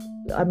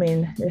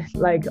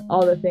like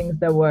all the things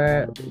that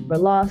were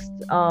lost,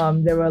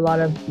 there were a lot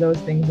of those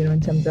things, in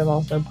terms of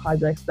also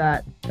projects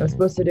that I was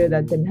supposed to do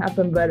that didn't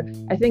happen. But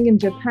I think in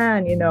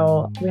Japan,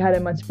 we had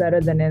it much better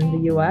than in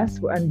the US.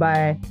 And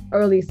by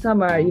early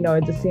summer,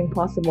 it just seemed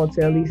possible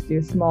to at least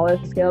do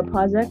smaller scale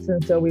projects.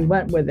 And so we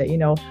went with it.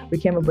 We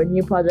came up with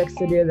new projects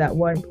to do that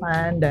weren't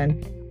planned.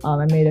 And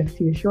I made a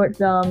few short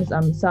films,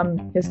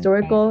 some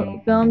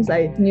historical films.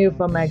 I knew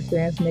from my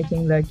experience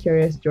making the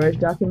Curious George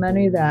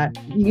documentary that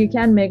you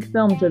can make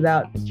films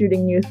without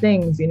shooting new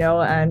things,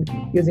 and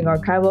using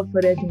archival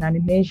footage and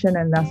animation.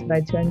 And that's what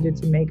I turned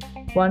to make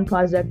one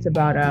project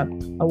about a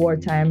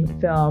wartime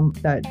film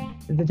that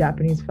the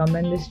Japanese film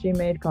industry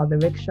made called The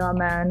Rickshaw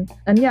Man.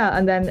 And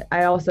then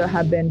I also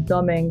have been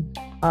filming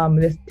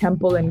this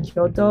temple in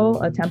Kyoto,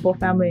 a temple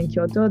family in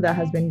Kyoto that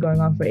has been going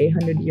on for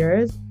 800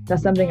 years.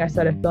 That's something I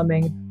started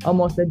filming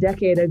almost a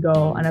decade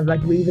ago, and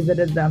I've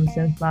revisited them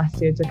since last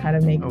year to kind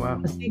of make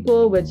a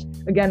sequel, which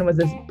again was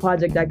this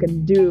project I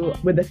could do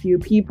with a few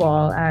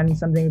people and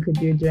something we could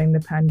do during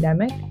the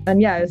pandemic.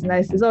 And it's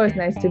nice. It's always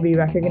nice to be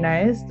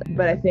recognized,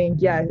 but I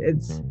think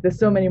there's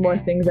so many more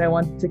things I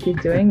want to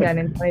keep doing. And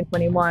in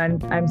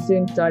 2021, I'm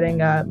soon starting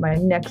my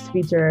next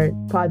feature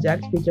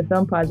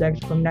film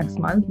project from next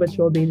month, which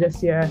will be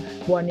this year,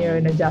 1 year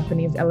in a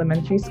Japanese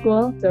elementary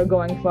school. So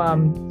going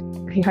from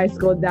high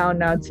school down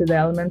now to the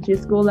elementary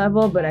school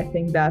level, but I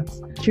think that's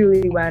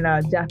truly when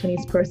a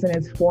Japanese person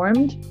is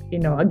formed.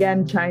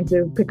 Again, trying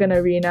to pick an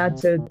arena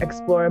to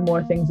explore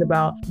more things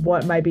about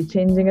what might be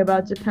changing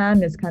about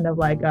Japan is kind of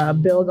like a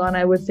build on,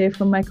 I would say,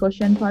 from my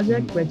Koshien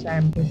project, which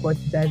I'm looking forward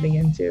to diving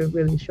into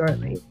really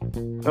shortly.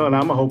 Oh, and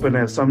I'm hoping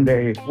that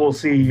someday we'll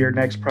see your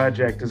next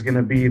project is going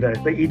to be the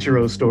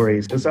Ichiro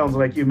stories. It sounds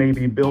like you may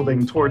be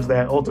building towards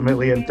that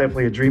ultimately, and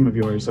definitely a dream of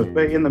yours.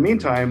 But in the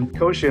meantime,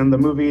 Koshien, the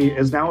movie,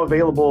 is now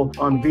available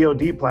on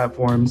VOD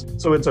platforms,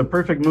 so it's a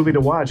perfect movie to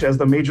watch as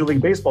the Major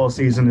League Baseball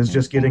season is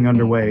just getting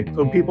underway.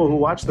 So people who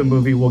watch the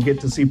movie will get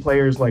to see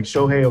players like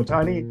Shohei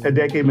Ohtani,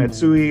 Hideki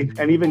Matsui,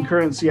 and even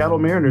current Seattle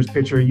Mariners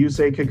pitcher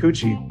Yusei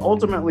Kikuchi.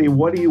 Ultimately,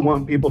 what do you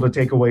want people to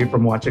take away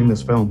from watching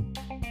this film?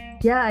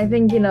 Yeah, I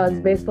think, as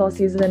baseball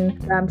season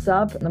ramps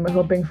up, and we're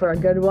hoping for a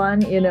good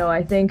one,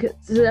 I think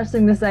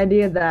suggesting this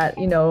idea that,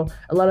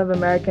 a lot of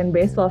American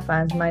baseball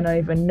fans might not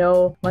even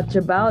know much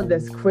about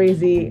this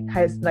crazy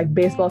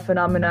baseball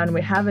phenomenon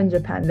we have in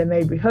Japan. They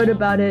maybe heard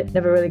about it,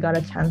 never really got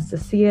a chance to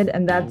see it.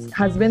 And that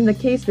has been the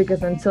case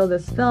because until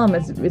this film,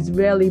 it's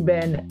rarely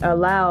been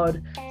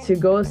allowed to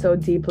go so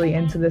deeply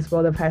into this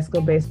world of high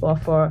school baseball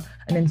for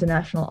an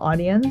international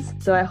audience.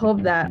 So I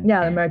hope that,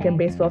 American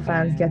baseball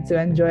fans get to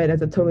enjoy it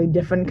as a totally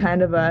different kind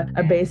of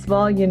a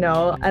baseball,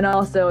 and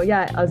also,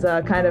 as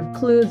a kind of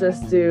clues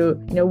as to,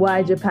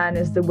 why Japan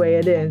is the way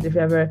it is. If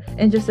you're ever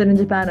interested in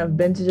Japan or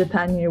been to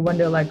Japan and you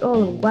wonder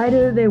why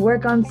do they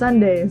work on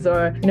Sundays?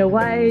 Or,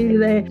 why do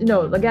they,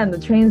 again, the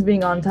trains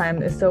being on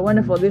time is so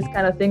wonderful. This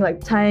kind of thing,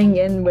 tying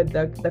in with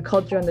the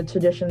culture and the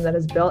tradition that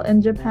is built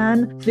in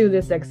Japan through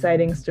this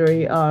exciting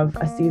story of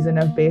a season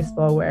of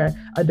baseball where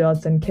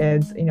adults and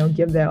kids,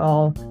 give their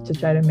all to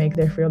try to make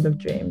their field of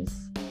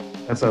dreams.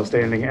 That's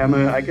outstanding.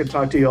 Emma, I could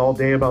talk to you all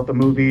day about the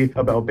movie,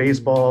 about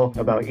baseball,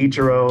 about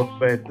Ichiro,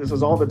 but this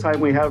is all the time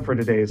we have for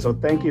today. So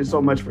thank you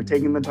so much for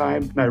taking the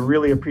time, and I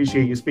really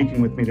appreciate you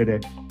speaking with me today.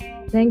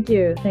 Thank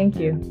you. Thank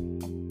you.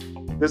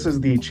 This is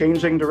the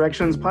Changing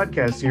Directions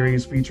podcast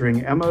series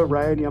featuring Emma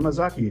Ryan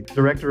Yamazaki,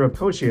 director of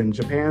Koshien,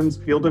 Japan's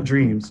Field of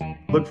Dreams.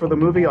 Look for the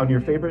movie on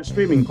your favorite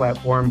streaming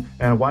platform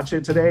and watch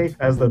it today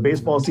as the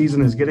baseball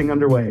season is getting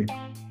underway.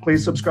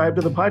 Please subscribe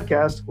to the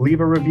podcast, leave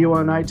a review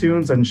on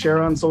iTunes, and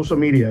share on social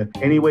media.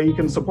 Any way you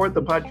can support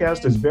the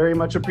podcast is very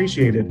much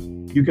appreciated.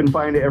 You can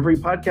find every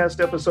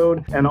podcast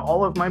episode and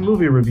all of my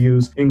movie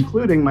reviews,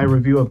 including my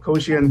review of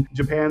Koshien,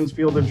 Japan's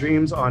Field of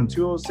Dreams, on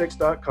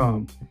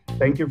 206.com.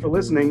 Thank you for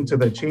listening to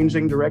the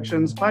Changing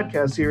Directions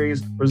podcast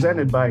series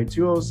presented by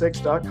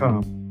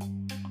 206.com.